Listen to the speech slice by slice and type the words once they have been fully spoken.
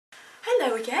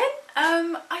Hello again.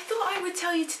 I thought I would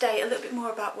tell you today a little bit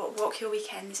more about what Walk Your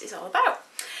Weekends is all about.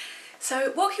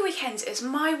 So Walk Your Weekends is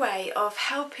my way of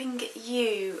helping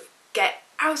you get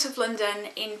out of London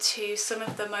into some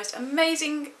of the most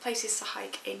amazing places to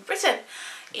hike in Britain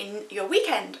in your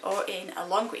weekend or in a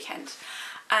long weekend.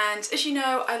 And as you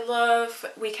know, I love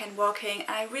weekend walking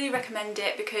and I really recommend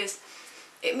it because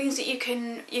it means that you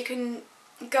can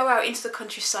go out into the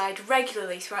countryside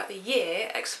regularly throughout the year,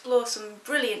 explore some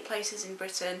brilliant places in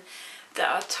Britain that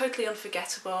are totally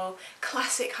unforgettable,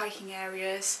 classic hiking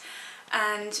areas,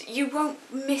 and you won't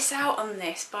miss out on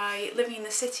this by living in the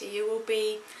city. You will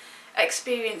be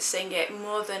experiencing it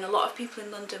more than a lot of people in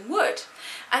London would,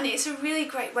 and it's a really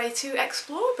great way to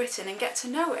explore Britain and get to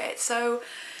know it. So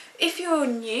if you're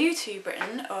new to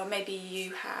Britain, or maybe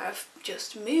you have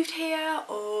just moved here,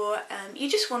 or you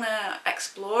just want to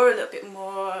explore a little bit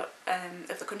more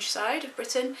of the countryside of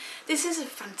Britain, this is a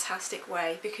fantastic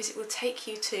way because it will take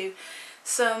you to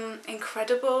some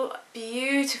incredible,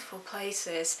 beautiful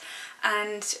places,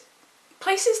 and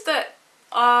places that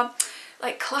are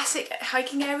like classic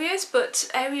hiking areas, but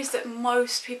areas that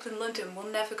most people in London will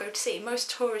never go to see,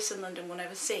 most tourists in London will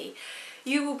never see.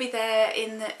 You will be there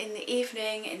in the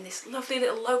evening in this lovely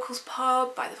little locals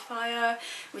pub by the fire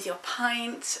with your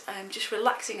pint, just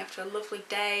relaxing after a lovely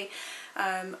day,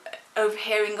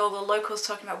 overhearing all the locals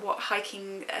talking about what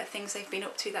hiking things they've been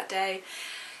up to that day.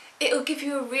 It'll give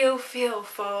you a real feel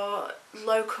for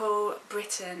local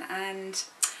Britain and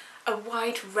a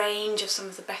wide range of some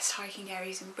of the best hiking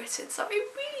areas in Britain, so I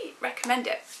really recommend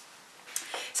it.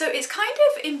 So it's kind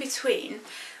of in between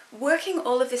working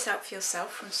all of this out for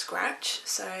yourself from scratch,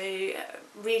 so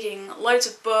reading loads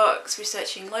of books,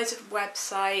 researching loads of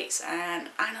websites and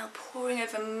poring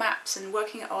over maps and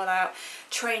working it all out,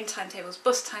 train timetables,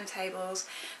 bus timetables,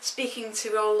 speaking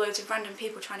to all loads of random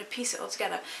people trying to piece it all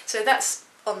together. So that's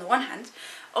on the one hand.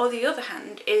 On the other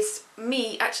hand is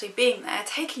me actually being there,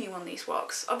 taking you on these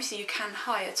walks. Obviously you can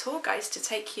hire tour guides to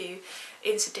take you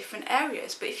into different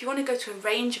areas, but if you want to go to a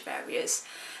range of areas,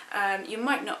 you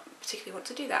might not particularly want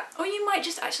to do that, or you might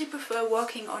just actually prefer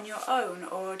walking on your own,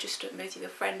 or just with your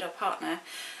friend or partner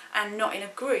and not in a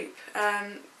group,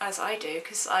 as I do,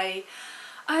 because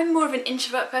I'm more of an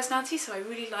introvert personality, so I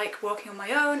really like walking on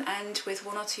my own and with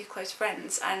one or two close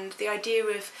friends, and the idea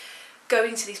of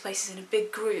going to these places in a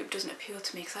big group doesn't appeal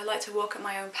to me because I like to walk at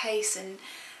my own pace, and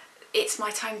it's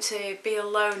my time to be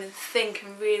alone and think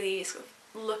and really sort of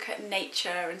look at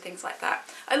nature and things like that.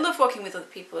 I love walking with other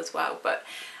people as well, but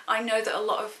I know that a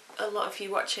lot of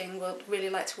you watching will really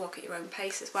like to walk at your own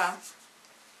pace as well.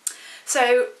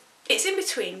 So it's in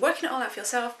between working it all out for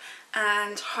yourself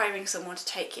and hiring someone to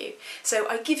take you. So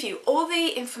I give you all the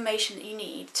information that you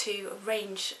need to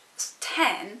arrange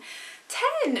 10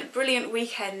 brilliant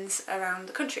weekends around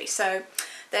the country. So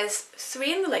there's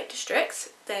 3 in the Lake District,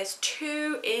 there's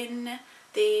 2 in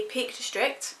the Peak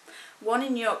District, 1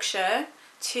 in Yorkshire,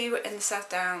 2 in the South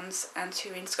Downs and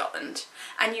 2 in Scotland.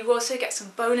 And you also get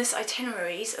some bonus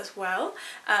itineraries as well.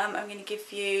 I'm going to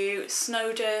give you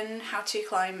Snowdon, how to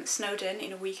climb Snowdon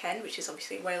in a weekend, which is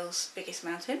obviously Wales' biggest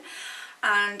mountain,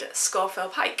 and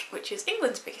Scawfell Pike, which is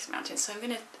England's biggest mountain. So I'm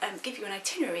going to give you an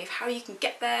itinerary of how you can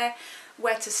get there,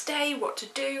 where to stay, what to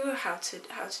do, how to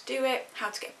do it,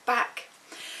 how to get back.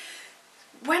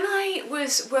 When I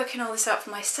was working all this out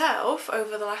for myself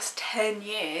over the last 10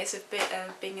 years of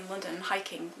being in London and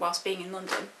hiking whilst being in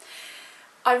London,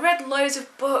 I read loads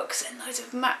of books and loads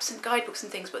of maps and guidebooks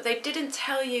and things, but they didn't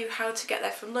tell you how to get there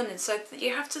from London, so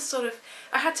you have to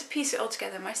I had to piece it all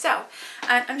together myself.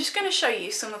 And I'm just going to show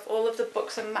you some of all of the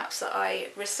books and maps that I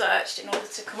researched in order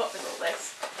to come up with all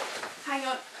this. Hang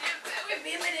on, bear with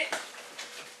me a minute.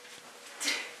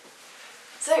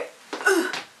 So,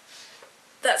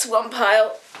 that's one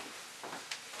pile,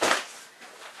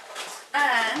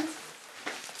 and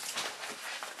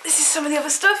this is some of the other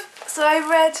stuff. So I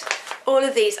read all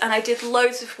of these and I did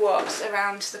loads of walks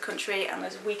around the country and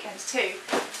loads of weekends too,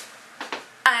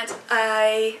 and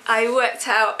I worked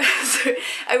out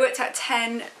I worked out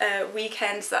 10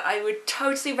 weekends that I would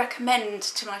totally recommend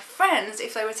to my friends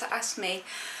if they were to ask me,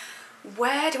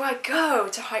 where do I go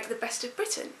to hike the best of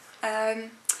Britain?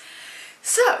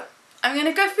 So I'm going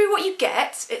to go through what you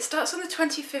get. It starts on the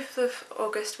 25th of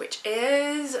August, which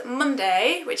is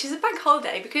Monday, which is a bank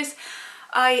holiday because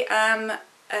I am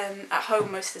at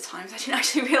home most of the time. I didn't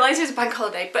actually realise it was a bank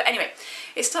holiday, but anyway,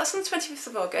 it starts on the 25th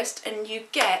of August and you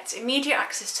get immediate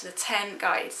access to the 10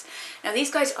 guides. Now these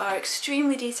guides are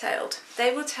extremely detailed.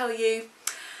 They will tell you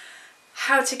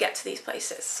how to get to these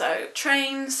places, so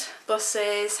trains,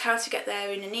 buses, how to get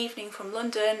there in an evening from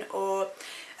London or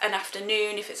an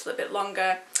afternoon if it's a little bit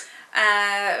longer,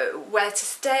 where to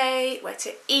stay, where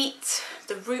to eat,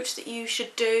 the routes that you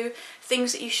should do,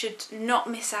 things that you should not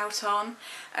miss out on,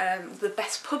 the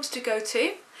best pubs to go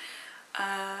to,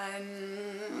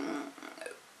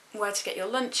 where to get your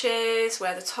lunches,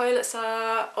 where the toilets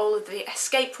are, all of the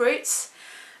escape routes,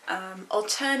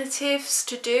 alternatives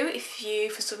to do if you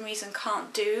for some reason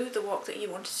can't do the walk that you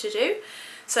wanted to do.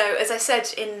 So as I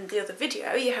said in the other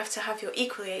video, you have to have your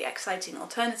equally exciting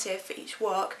alternative for each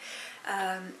walk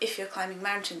if you're climbing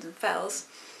mountains and fells,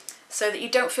 so that you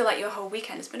don't feel like your whole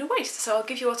weekend has been a waste. So I'll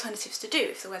give you alternatives to do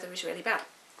if the weather is really bad.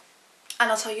 And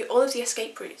I'll tell you all of the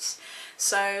escape routes.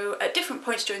 So at different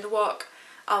points during the walk,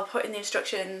 I'll put in the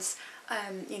instructions,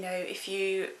 you know, if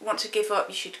you want to give up,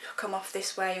 you should come off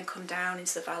this way and come down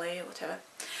into the valley or whatever.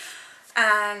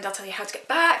 And I'll tell you how to get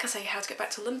back, I'll tell you how to get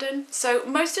back to London. So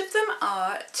most of them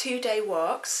are 2-day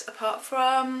walks, apart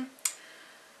from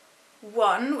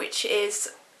one, which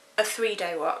is a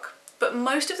 3-day walk. But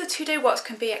most of the 2-day walks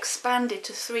can be expanded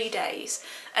to 3 days.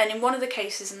 And in one of the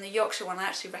cases, in the Yorkshire one, I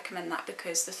actually recommend that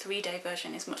because the 3-day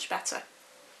version is much better.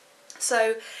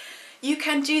 So you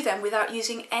can do them without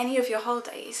using any of your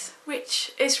holidays,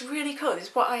 which is really cool.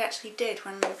 It's what I actually did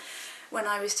when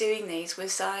I was doing these,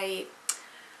 was I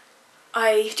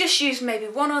just used maybe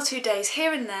 1 or 2 days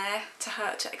here and there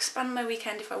to expand my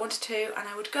weekend if I wanted to, and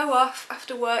I would go off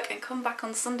after work and come back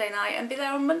on Sunday night and be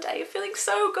there on Monday feeling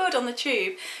so good on the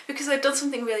tube because I'd done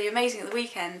something really amazing at the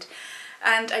weekend.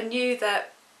 And I knew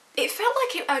that it felt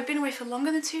like I'd been away for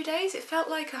longer than 2 days. It felt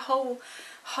like a whole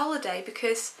holiday,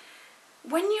 because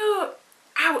when you're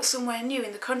out somewhere new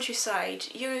in the countryside,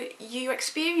 you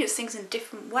experience things in a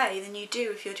different way than you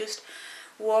do if you're just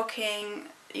walking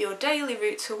your daily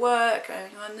route to work,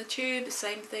 you're on the tube, the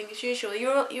same thing as usual.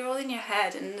 You're all in your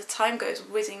head and the time goes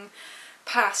whizzing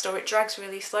past, or it drags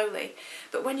really slowly.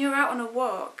 But when you're out on a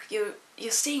walk, you're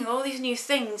seeing all these new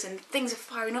things and things are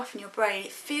firing off in your brain.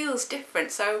 It feels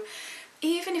different. So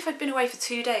even if I'd been away for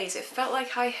 2 days, it felt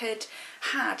like I had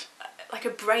like a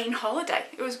brain holiday.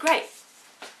 It was great.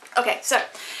 Okay, so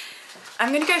I'm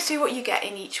going to go through what you get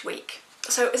in each week.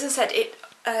 So as I said,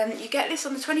 you get this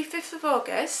on the 25th of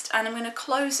August, and I'm going to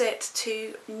close it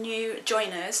to new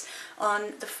joiners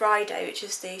on the Friday, which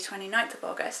is the 29th of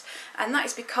August, and that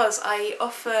is because I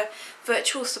offer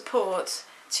virtual support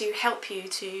to help you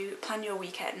to plan your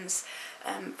weekends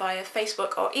via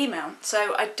Facebook or email.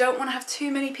 So I don't want to have too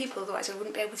many people, otherwise I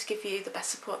wouldn't be able to give you the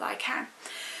best support that I can.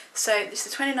 So this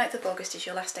is the 29th of August is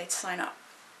your last day to sign up.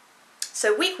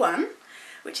 So week 1,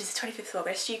 which is the 25th of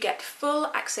August, you get full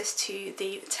access to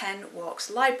the 10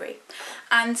 Walks library.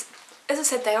 And as I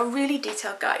said, they are really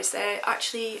detailed guides. They're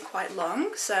actually quite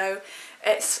long, so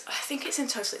I think it's in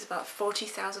total it's about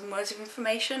 40,000 words of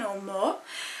information or more.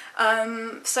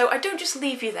 So I don't just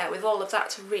leave you there with all of that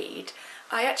to read.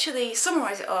 I actually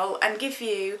summarise it all and give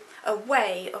you a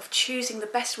way of choosing the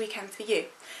best weekend for you,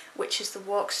 which is the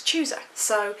Walks Chooser.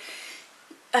 So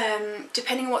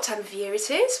depending on what time of year it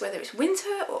is, whether it's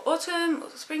winter or autumn or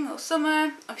spring or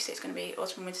summer, obviously it's going to be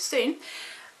autumn and winter soon,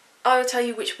 I'll tell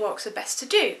you which walks are best to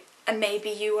do. And maybe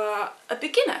you are a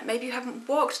beginner, maybe you haven't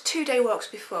walked 2-day walks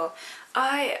before.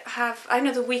 I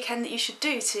know the weekend that you should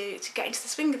do to get into the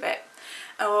swing of it.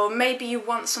 Or maybe you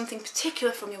want something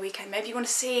particular from your weekend, maybe you want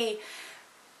to see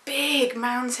big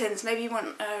mountains, maybe you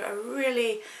want a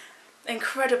really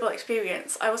incredible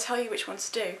experience. I will tell you which ones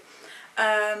to do.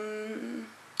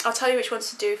 I'll tell you which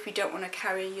ones to do if you don't want to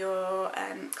carry your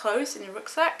clothes in your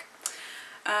rucksack.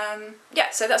 Yeah,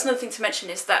 so that's another thing to mention,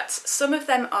 is that some of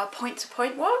them are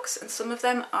point-to-point walks and some of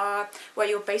them are where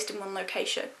you're based in one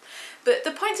location. But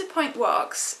the point-to-point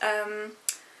walks,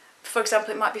 for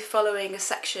example, it might be following a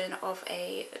section of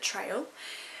a trail.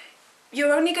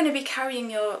 You're only going to be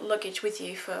carrying your luggage with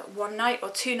you for 1 night or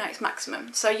 2 nights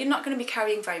maximum, so you're not going to be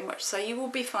carrying very much, so you will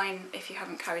be fine if you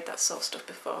haven't carried that sort of stuff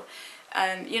before.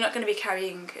 You're not going to be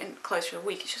carrying clothes for a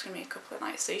week, it's just going to be a couple of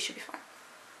nights, so you should be fine.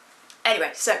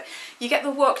 Anyway, so you get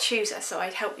the Walk Chooser, so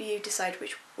I'd help you decide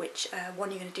which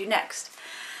one you're going to do next.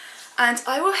 And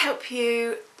I will help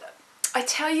you, I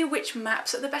tell you which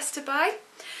maps are the best to buy.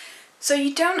 So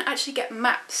you don't actually get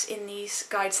maps in these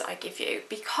guides that I give you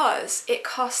because it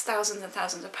costs thousands and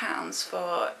thousands of pounds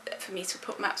for me to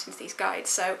put maps into these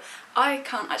guides. So I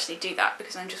can't actually do that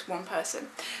because I'm just one person.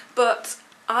 But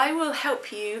I will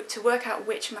help you to work out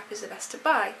which map is the best to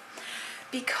buy,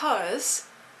 because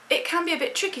it can be a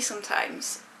bit tricky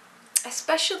sometimes,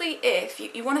 especially if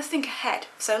you want to think ahead.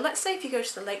 So let's say if you go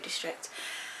to the Lake District,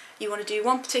 you want to do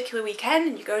one particular weekend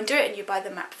and you go and do it and you buy the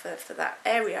map for that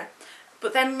area.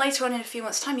 But then later on in a few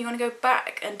months' time you want to go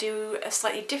back and do a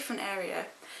slightly different area.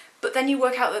 But then you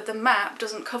work out that the map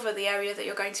doesn't cover the area that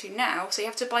you're going to now, so you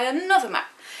have to buy another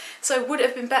map. So would it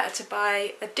have been better to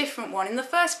buy a different one in the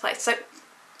first place? So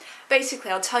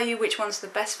basically I'll tell you which one's the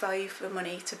best value for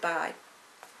money to buy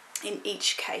in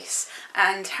each case,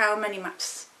 and how many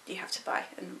maps you have to buy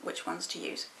and which ones to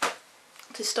use,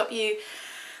 to stop you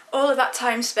all of that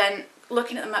time spent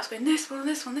looking at the maps going this one,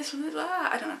 this one, this one,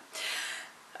 I don't know.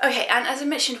 Okay, and as I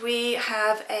mentioned, we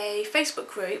have a Facebook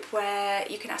group where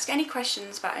you can ask any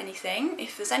questions about anything.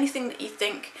 If there's anything that you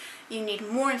think you need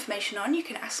more information on, you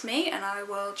can ask me and I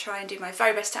will try and do my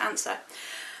very best to answer.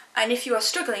 And if you are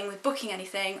struggling with booking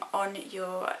anything on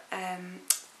your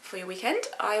for your weekend,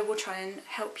 I will try and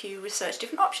help you research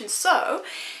different options. So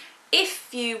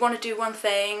if you want to do one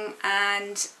thing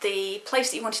and the place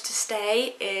that you wanted to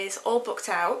stay is all booked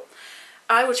out,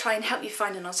 I will try and help you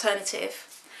find an alternative.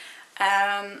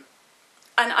 And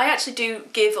I actually do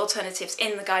give alternatives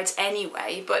in the guides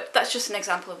anyway, but that's just an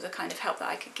example of the kind of help that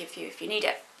I could give you if you need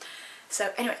it.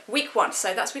 So anyway, week 1,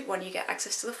 so that's week 1, you get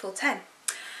access to the full 10.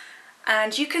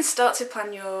 And you can start to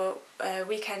plan your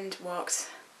weekend walks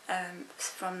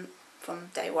from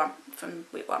day 1, from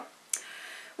week 1.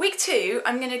 Week 2,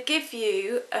 I'm going to give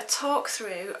you a talk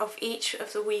through of each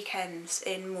of the weekends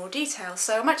in more detail.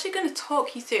 So I'm actually going to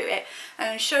talk you through it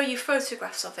and show you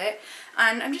photographs of it,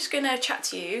 and I'm just going to chat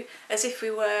to you as if we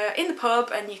were in the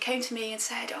pub and you came to me and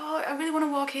said, oh, I really want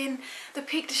to walk in the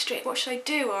Peak District, what should I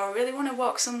do? Or I really want to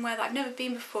walk somewhere that I've never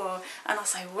been before. And I'll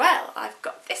say, well, I've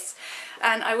got this.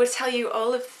 And I would tell you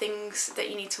all of the things that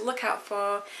you need to look out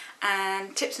for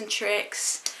and tips and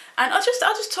tricks. And I'll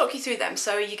just talk you through them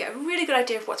so you get a really good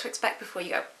idea of what to expect before you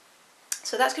go.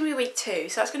 So that's going to be week 2.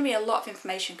 So that's going to be a lot of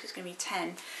information because it's going to be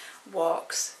 10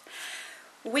 walks.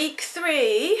 Week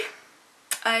 3,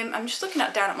 I'm just looking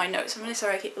down at my notes. I'm really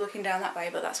sorry I keep looking down that way,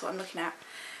 but that's what I'm looking at.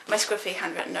 My scruffy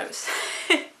handwritten notes.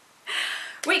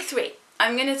 Week 3,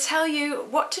 I'm going to tell you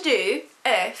what to do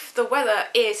if the weather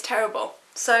is terrible.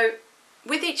 So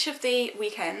with each of the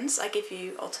weekends, I give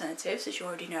you alternatives, as you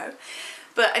already know.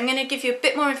 But I'm going to give you a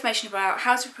bit more information about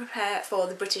how to prepare for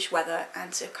the British weather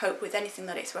and to cope with anything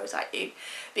that it throws at you,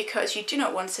 because you do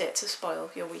not want it to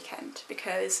spoil your weekend,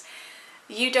 because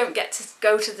you don't get to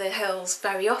go to the hills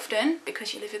very often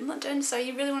because you live in London, so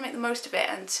you really want to make the most of it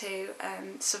and to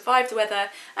survive the weather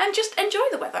and just enjoy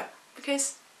the weather,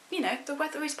 because, you know, the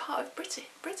weather is part of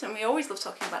Britain. We always love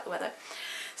talking about the weather.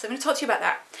 So I'm going to talk to you about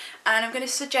that, and I'm going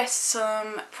to suggest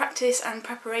some practice and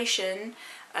preparation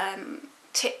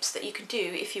tips that you can do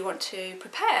if you want to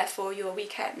prepare for your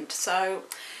weekend. So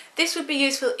this would be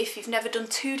useful if you've never done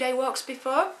 2-day walks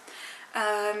before.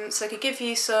 So I could give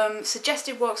you some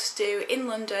suggested walks to do in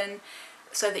London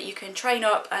so that you can train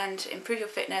up and improve your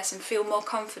fitness and feel more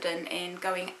confident in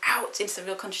going out into the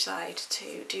real countryside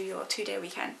to do your 2-day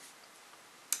weekend.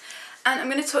 And I'm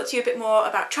going to talk to you a bit more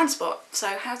about transport,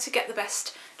 so how to get the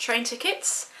best train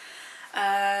tickets,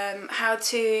 how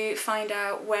to find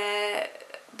out where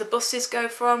the buses go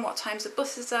from, what times the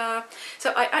buses are.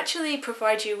 So I actually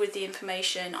provide you with the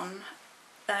information on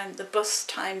the bus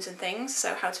times and things,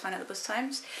 so how to find out the bus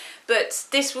times, but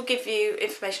this will give you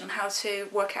information on how to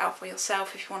work it out for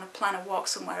yourself if you want to plan a walk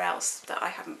somewhere else that I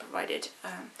haven't provided.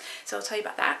 So I'll tell you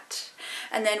about that.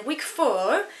 And then week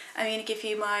 4, I'm going to give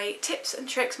you my tips and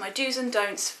tricks, my do's and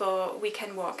don'ts for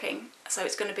weekend walking. So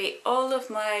it's going to be all of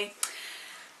my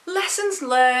lessons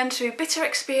learned through bitter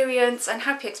experience and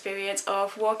happy experience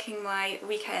of walking my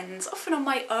weekends, often on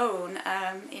my own,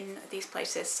 in these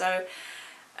places. So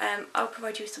I'll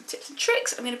provide you with some tips and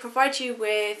tricks. I'm going to provide you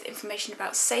with information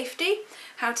about safety,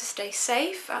 how to stay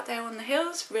safe out there on the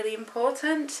hills, really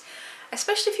important,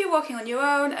 especially if you're walking on your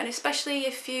own, and especially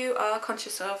if you are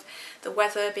conscious of the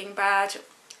weather being bad,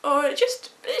 or it's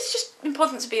just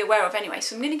important to be aware of anyway.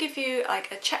 So I'm going to give you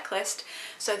like a checklist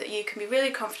so that you can be really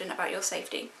confident about your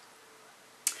safety.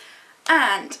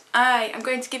 And I am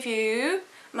going to give you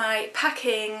my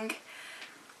packing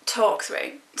talk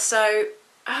through. So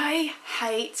I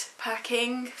hate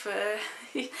packing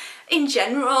in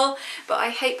general, but I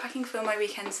hate packing for my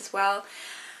weekends as well.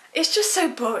 It's just so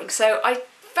boring. So I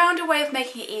found a way of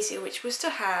making it easier, which was to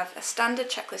have a standard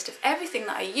checklist of everything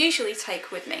that I usually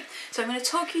take with me. So I'm going to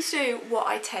talk you through what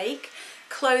I take: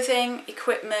 clothing,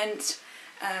 equipment,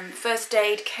 first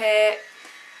aid kit,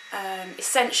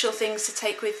 essential things to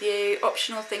take with you,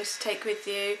 optional things to take with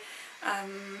you.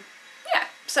 Yeah,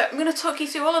 so I'm going to talk you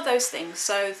through all of those things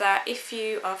so that if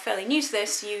you are fairly new to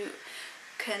this, you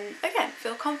can, again,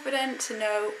 feel confident to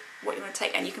know what you want to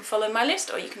take, and you can follow my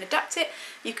list or you can adapt it.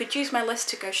 You could use my list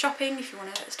to go shopping if you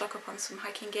want to stock up on some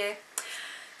hiking gear.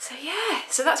 So yeah,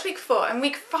 so that's week 4. And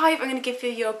week 5, I'm going to give you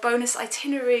your bonus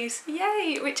itineraries,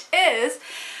 yay, which is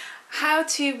how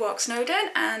to walk Snowdon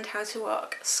and how to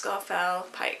walk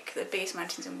Scafell Pike, the biggest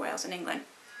mountains in Wales and England.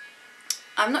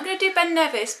 I'm not going to do Ben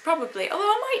Nevis probably, although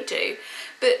I might do,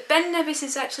 but Ben Nevis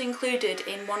is actually included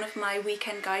in one of my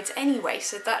weekend guides anyway,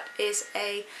 so that is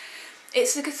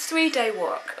it's a 3-day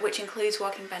walk which includes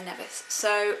walking Ben Nevis.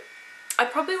 So I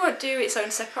probably won't do its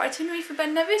own separate itinerary for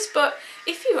Ben Nevis, but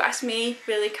if you ask me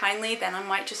really kindly, then I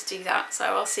might just do that. So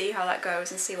I'll see how that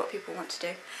goes and see what people want to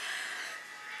do.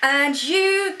 And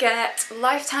you get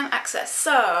lifetime access.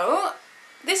 So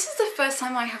this is the first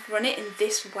time I have run it in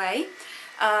this way.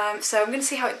 So I'm going to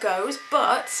see how it goes,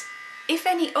 but if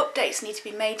any updates need to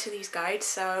be made to these guides,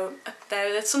 so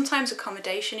there's sometimes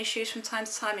accommodation issues from time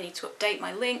to time, I need to update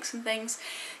my links and things,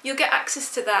 you'll get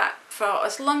access to that for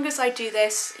as long as I do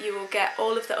this. You will get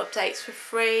all of the updates for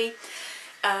free.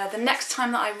 The next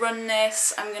time that I run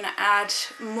this, I'm going to add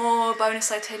more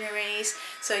bonus itineraries,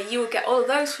 so you will get all of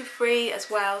those for free as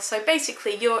well. So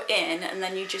basically you're in, and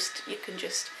then you can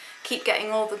just keep getting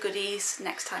all the goodies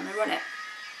next time I run it.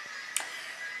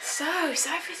 So, is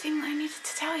that everything that I needed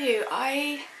to tell you?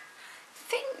 I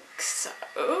think so,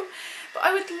 but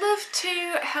I would love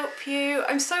to help you.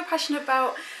 I'm so passionate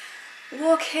about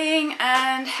walking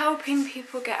and helping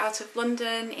people get out of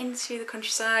London into the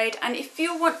countryside, and if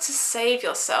you want to save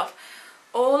yourself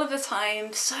all of the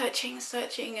time searching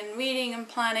and reading and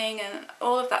planning and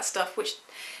all of that stuff, which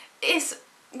is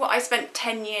what I spent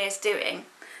 10 years doing,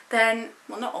 then,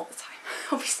 well, not all the time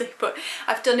obviously, but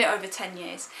I've done it over 10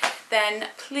 years, then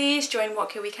please join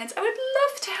Walk Your Weekends. I would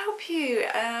love to help you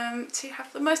to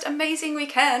have the most amazing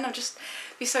weekend. I'll just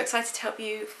be so excited to help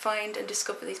you find and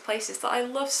discover these places that I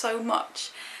love so much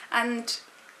and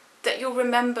that you'll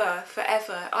remember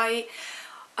forever. I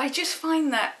just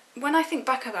find that when I think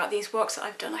back about these walks that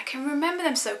I've done, I can remember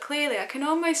them so clearly. I can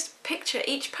almost picture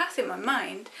each path in my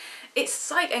mind. It's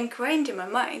like ingrained in my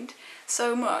mind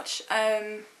so much.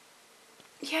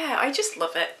 Yeah, I just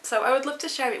love it. So I would love to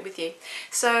share it with you.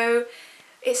 So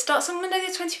it starts on Monday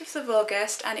the 25th of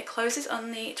August and it closes on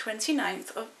the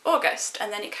 29th of August,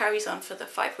 and then it carries on for the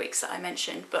 5 weeks that I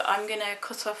mentioned, but I'm going to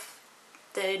cut off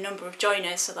the number of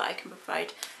joiners so that I can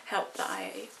provide help to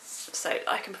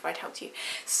you.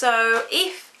 So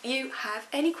if you have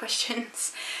any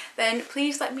questions, then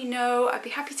please let me know. I'd be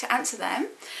happy to answer them,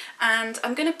 and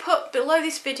I'm going to put below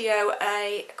this video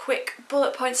a quick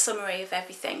bullet point summary of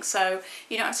everything, so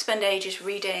you don't have to spend ages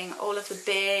reading all of the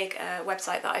big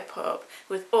website that I put up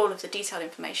with all of the detailed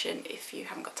information if you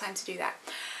haven't got time to do that.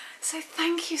 So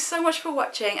thank you so much for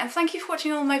watching, and thank you for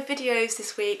watching all my videos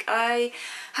this week. I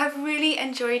have really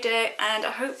enjoyed it, and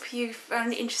I hope you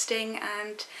found it interesting,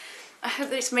 and I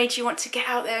hope that it's made you want to get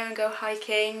out there and go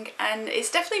hiking, and it's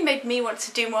definitely made me want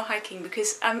to do more hiking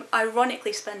because I'm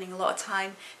ironically spending a lot of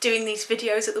time doing these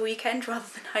videos at the weekend rather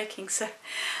than hiking, so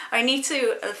I need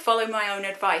to follow my own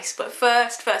advice. But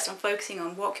first I'm focusing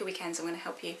on Walk Your Weekends. I'm going to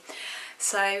help you.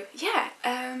 So yeah,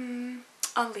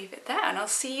 I'll leave it there, and I'll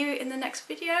see you in the next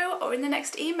video or in the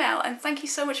next email, and thank you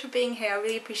so much for being here. I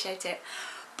really appreciate it.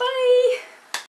 Bye!